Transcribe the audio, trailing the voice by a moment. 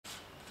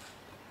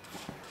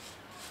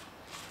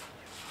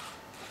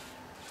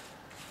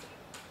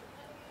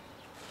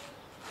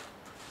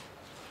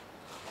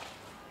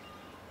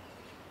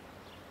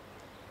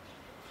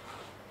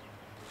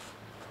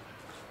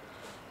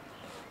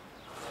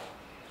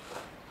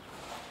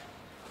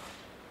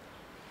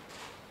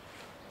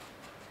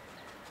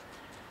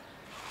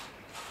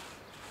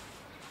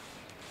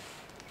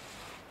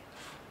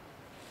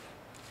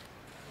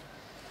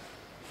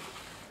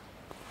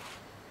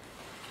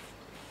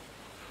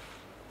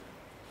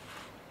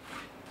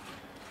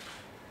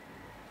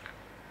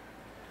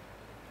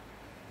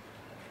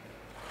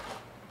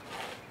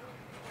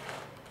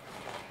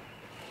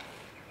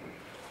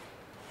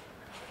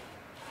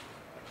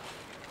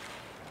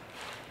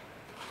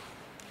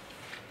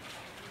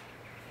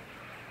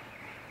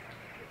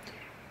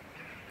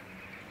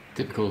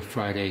Typical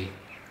Friday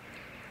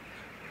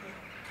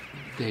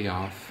day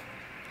off,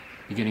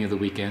 beginning of the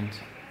weekend.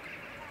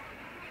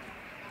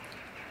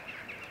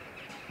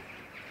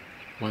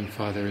 One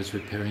father is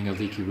repairing a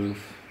leaky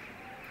roof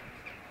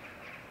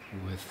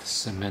with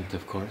cement,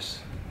 of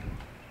course,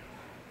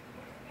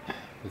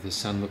 with his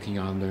son looking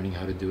on, learning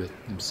how to do it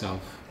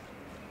himself.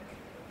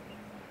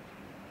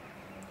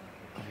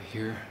 Over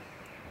here,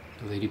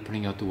 the lady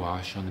putting out the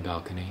wash on the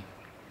balcony.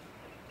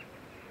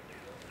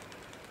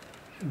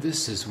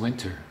 This is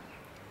winter.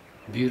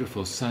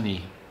 Beautiful,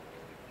 sunny,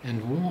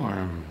 and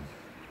warm.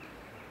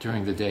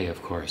 During the day,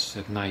 of course.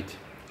 At night,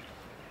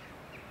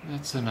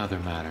 that's another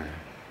matter.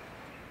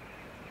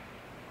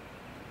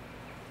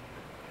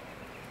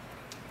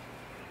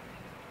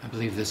 I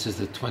believe this is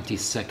the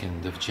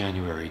 22nd of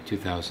January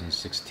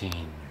 2016.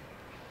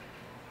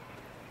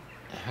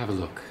 Have a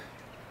look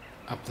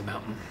up the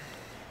mountain.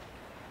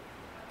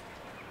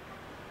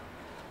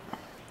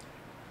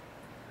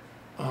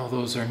 All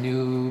those are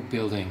new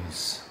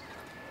buildings,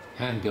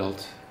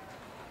 hand-built.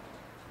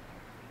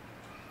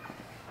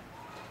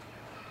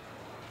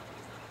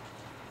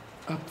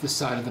 Up the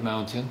side of the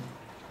mountain.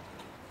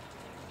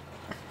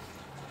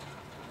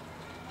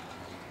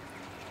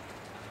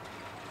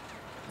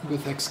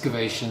 With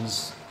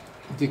excavations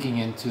digging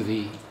into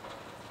the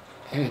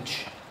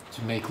edge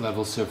to make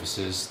level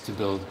surfaces to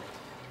build,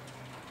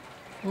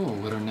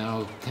 what are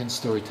now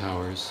 10-story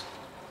towers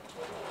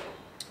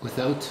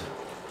without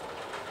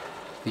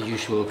the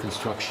usual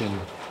construction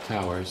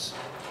towers,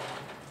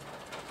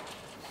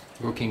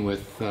 working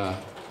with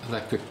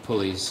electric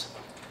pulleys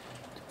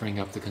to bring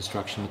up the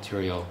construction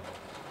material,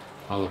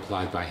 all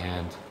applied by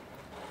hand.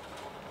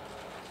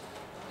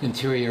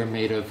 Interior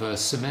made of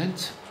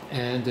cement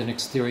and an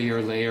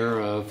exterior layer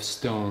of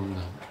stone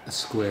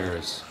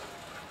squares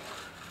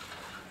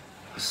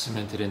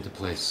cemented into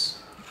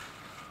place.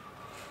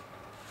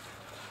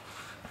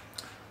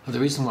 Well, the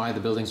reason why the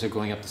buildings are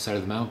going up the side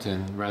of the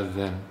mountain rather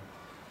than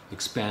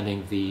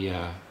expanding the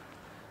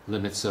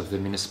limits of the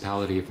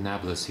municipality of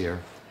Nablus here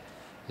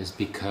is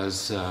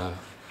because the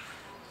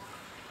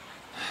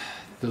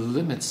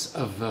limits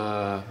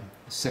of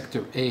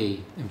Sector A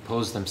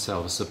impose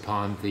themselves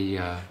upon the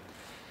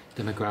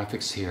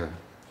demographics here,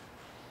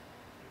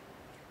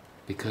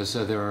 because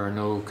there are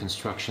no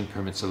construction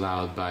permits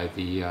allowed by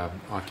the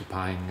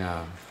occupying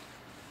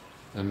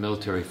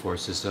military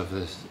forces of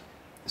the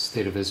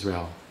State of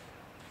Israel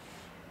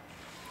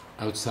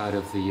outside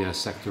of the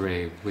Sector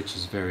A, which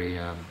is very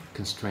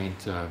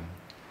constrained,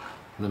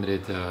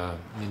 limited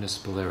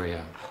municipal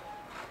area.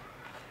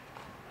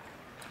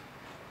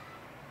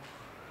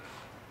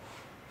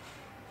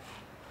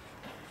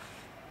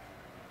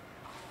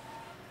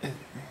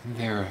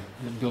 There,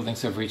 the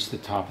buildings have reached the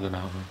top of the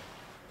mountain.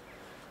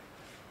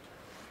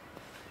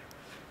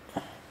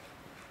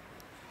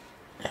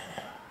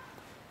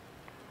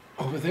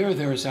 Over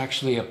there is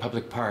actually a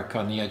public park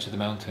on the edge of the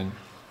mountain.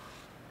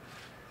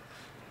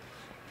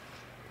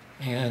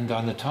 And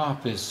on the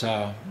top is,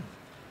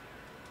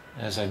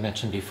 as I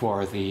mentioned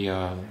before, the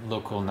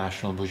local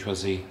national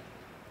bourgeoisie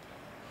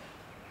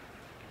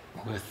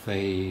with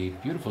a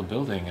beautiful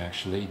building,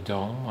 actually,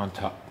 dome on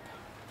top,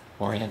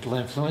 Oriental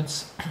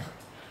influence,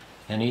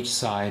 and each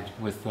side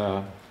with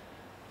an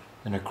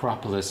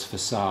Acropolis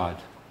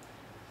facade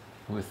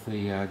with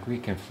the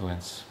Greek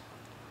influence,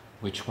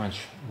 which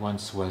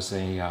once was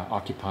a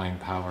occupying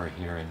power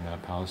here in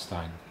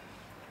Palestine.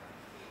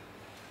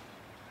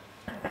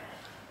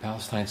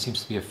 Palestine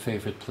seems to be a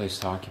favorite place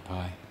to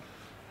occupy.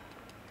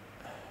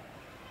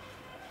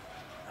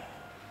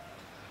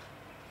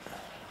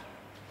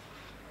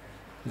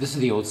 This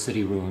is the old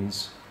city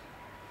ruins.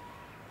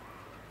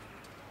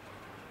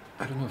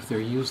 I don't know if they're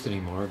used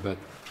anymore, but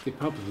they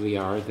probably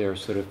are. They're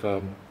sort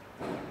of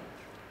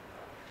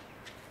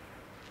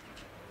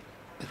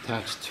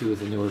attached to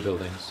the newer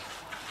buildings.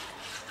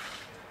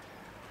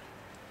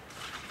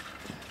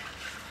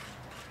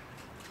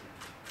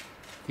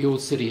 The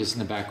old city is in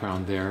the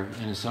background there,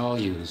 and it's all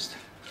used.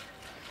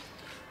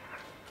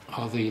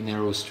 All the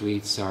narrow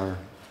streets are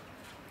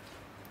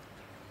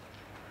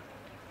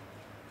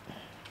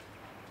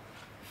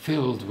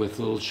filled with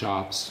little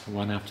shops,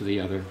 one after the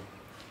other,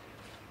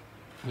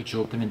 which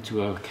open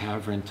into a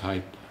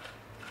cavern-type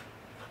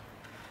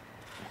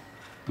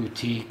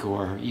boutique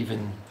or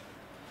even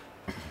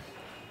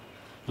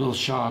little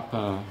shop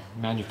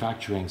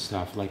manufacturing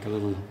stuff, like a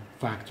little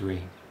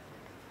factory.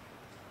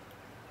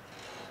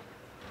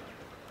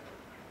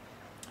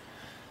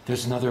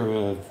 There's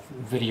another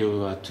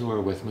video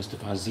tour with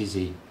Mustafa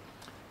Azizi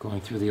going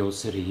through the old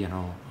city, you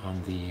know,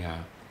 on the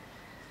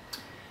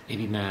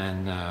AB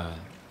Man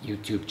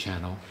YouTube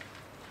channel.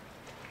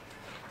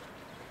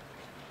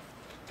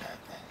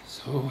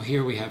 So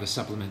here we have a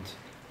supplement.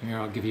 Here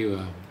I'll give you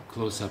a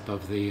close-up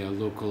of the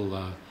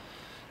local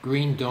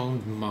green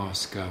domed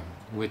mosque,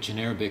 which in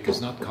Arabic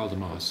is not called a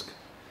mosque,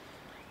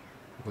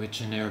 which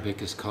in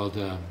Arabic is called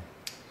a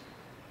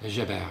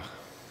jaber.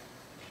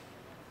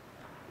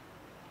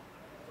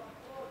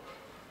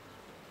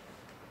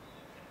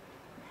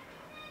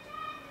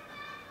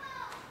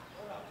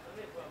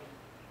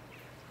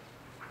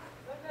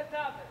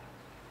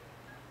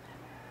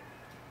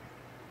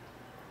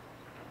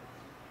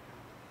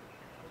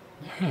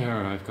 Here,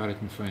 I've got it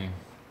in frame.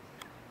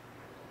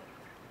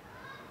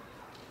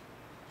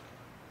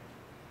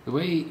 The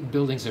way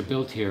buildings are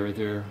built here,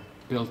 they're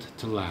built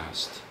to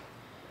last.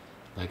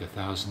 Like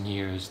 1,000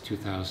 years,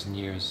 2,000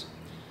 years.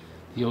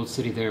 The old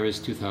city there is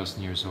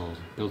 2,000 years old,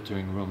 built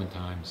during Roman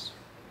times.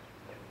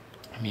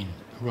 I mean,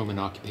 Roman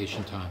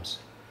occupation times.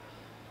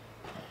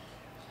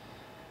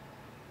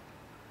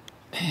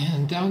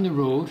 And down the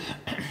road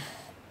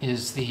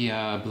is the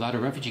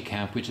Balata refugee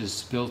camp, which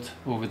is built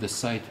over the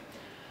site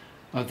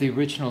of the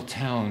original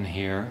town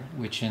here,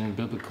 which in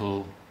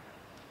biblical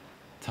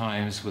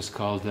times was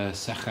called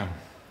Sechem,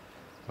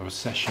 or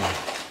Seshem.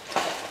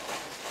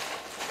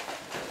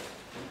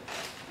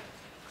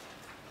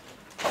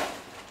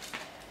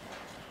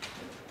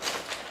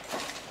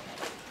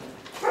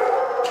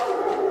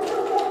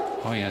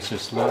 Oh yes,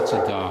 there's lots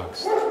of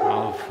dogs,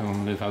 all of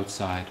whom live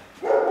outside.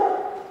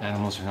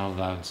 Animals are not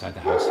allowed inside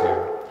the house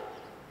here.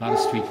 A lot of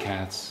street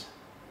cats.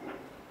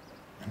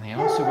 And they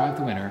all survive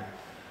the winter.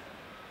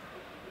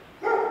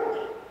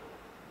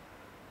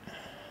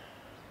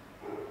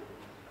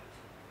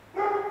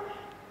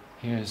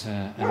 Here's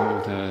an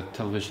old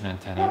television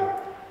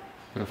antenna.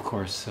 But of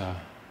course, the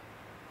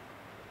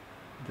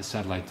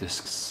satellite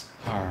discs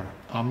are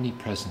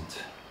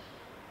omnipresent.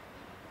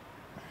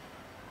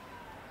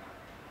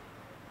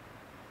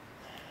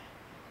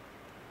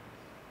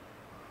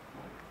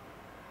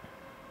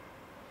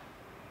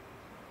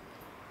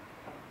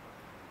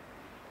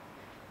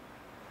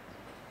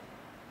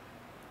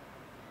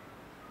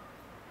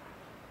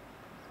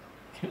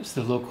 Here's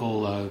the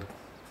local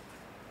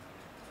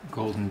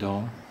Golden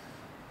Dome.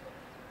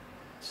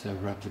 It's a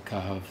replica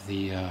of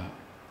the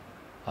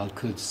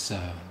Al-Quds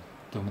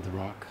Dome of the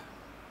Rock.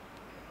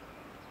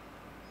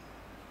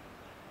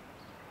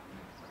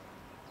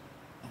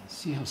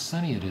 See how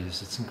sunny it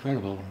is. It's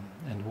incredible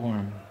and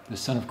warm. The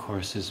sun, of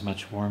course, is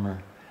much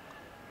warmer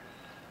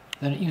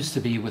than it used to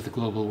be with the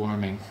global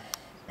warming.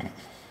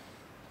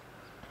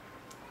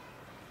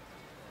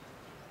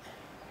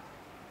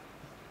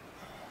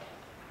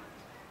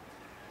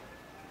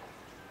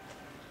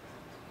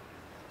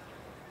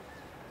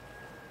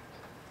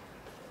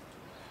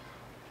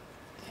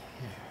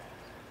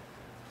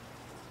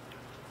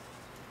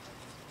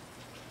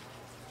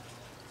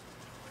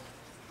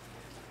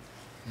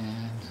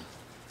 And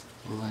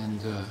we'll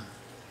end oh,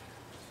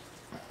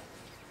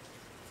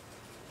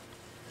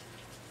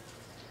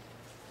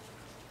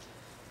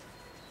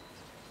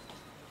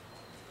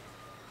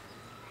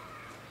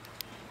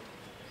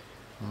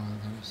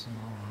 there's some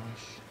more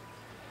rush.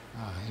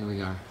 Ah, here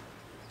we are.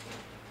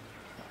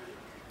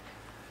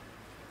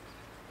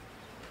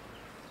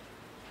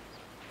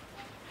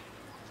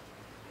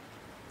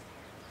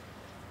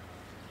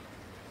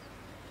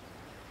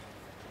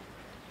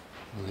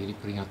 The lady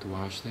putting out the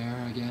wash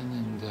there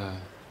again, and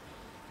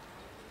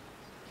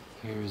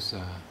here's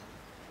a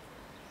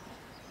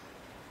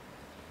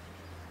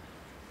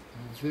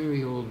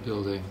very old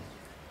building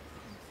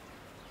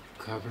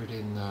covered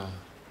in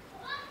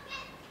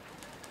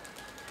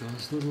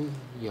those little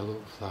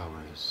yellow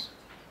flowers.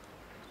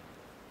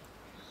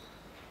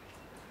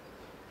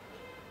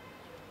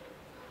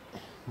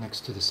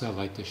 Next to the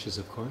satellite dishes,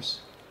 of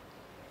course,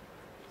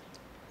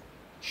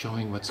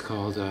 showing what's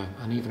called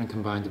uneven and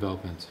combined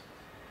development,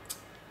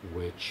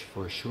 which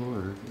for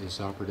sure is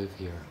operative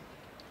here.